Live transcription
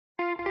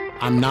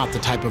I'm not the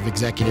type of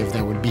executive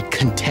that would be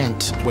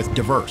content with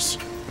diverse.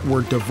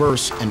 We're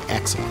diverse and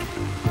excellent.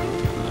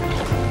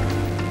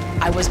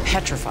 I was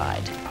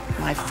petrified.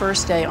 My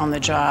first day on the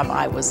job,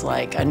 I was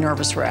like a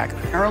nervous wreck.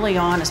 Early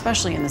on,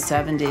 especially in the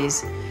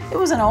 70s, it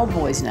was an old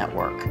boys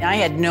network. I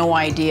had no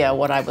idea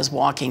what I was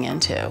walking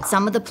into.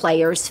 Some of the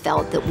players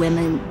felt that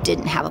women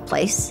didn't have a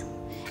place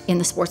in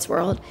the sports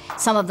world.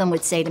 Some of them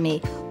would say to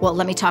me, well,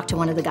 let me talk to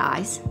one of the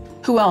guys.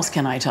 Who else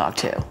can I talk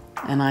to?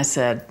 And I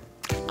said,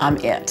 I'm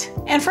it.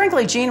 And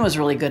frankly, Gene was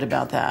really good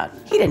about that.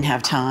 He didn't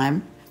have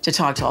time to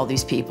talk to all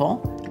these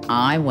people.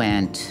 I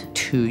went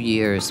 2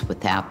 years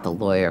without the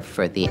lawyer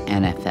for the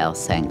NFL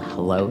saying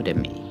hello to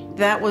me.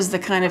 That was the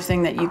kind of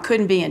thing that you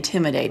couldn't be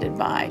intimidated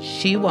by.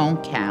 She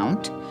won't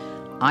count.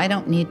 I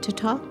don't need to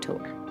talk to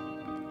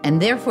her.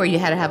 And therefore, you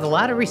had to have a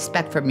lot of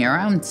respect from your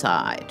own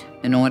side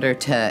in order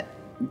to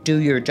do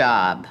your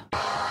job.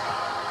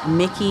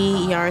 Mickey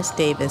Yaris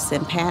Davis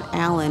and Pat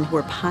Allen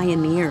were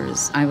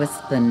pioneers. I was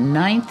the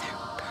 9th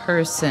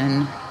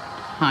person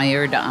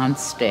hired on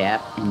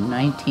staff in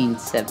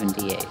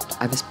 1978.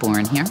 I was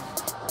born here.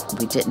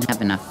 We didn't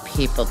have enough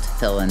people to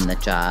fill in the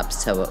job,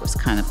 so it was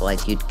kind of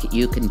like,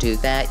 you can do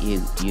that,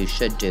 you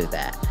should do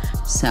that.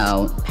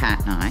 So Pat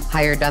and I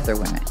hired other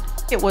women.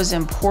 It was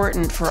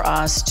important for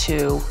us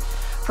to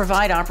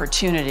provide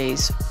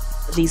opportunities.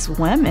 These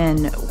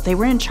women, they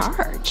were in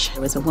charge.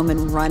 There was a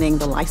woman running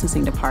the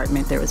licensing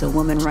department. There was a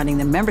woman running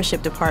the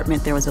membership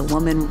department. There was a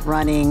woman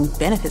running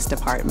benefits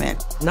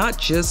department. Not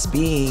just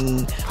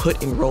being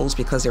put in roles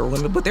because they were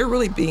women, but they're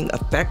really being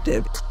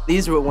effective.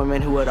 These were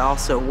women who had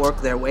also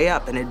worked their way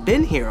up and had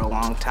been here a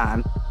long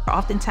time.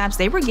 Oftentimes,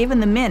 they were giving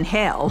the men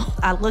hell.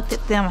 I looked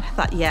at them and I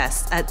thought,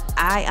 yes,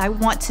 I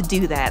want to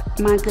do that.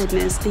 My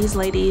goodness, these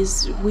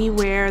ladies, we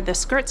wear the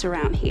skirts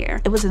around here.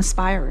 It was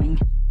inspiring.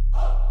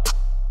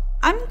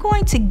 I'm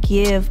going to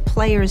give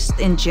players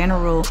in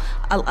general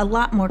a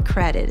lot more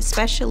credit,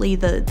 especially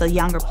the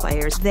younger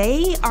players.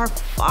 They are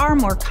far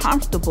more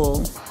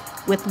comfortable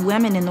with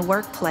women in the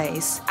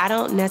workplace. I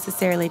don't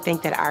necessarily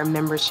think that our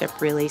membership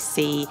really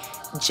see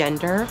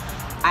gender.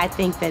 I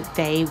think that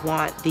they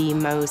want the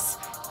most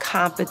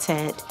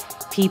competent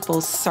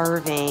people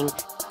serving.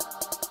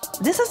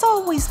 This has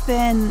always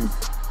been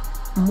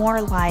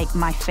more like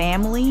my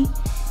family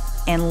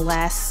and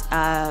less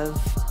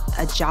of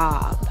a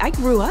job. I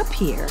grew up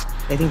here.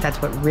 I think that's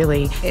what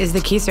really is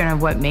the keystone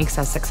of what makes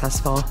us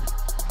successful.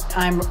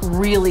 I'm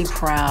really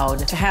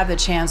proud to have the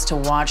chance to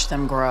watch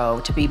them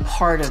grow, to be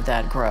part of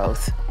that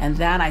growth. And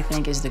that, I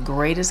think, is the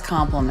greatest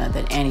compliment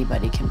that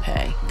anybody can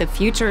pay. The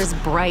future is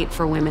bright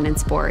for women in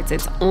sports.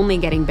 It's only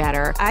getting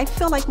better. I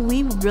feel like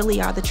we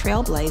really are the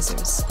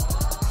trailblazers.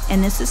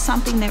 And this is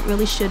something that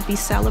really should be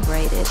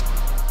celebrated.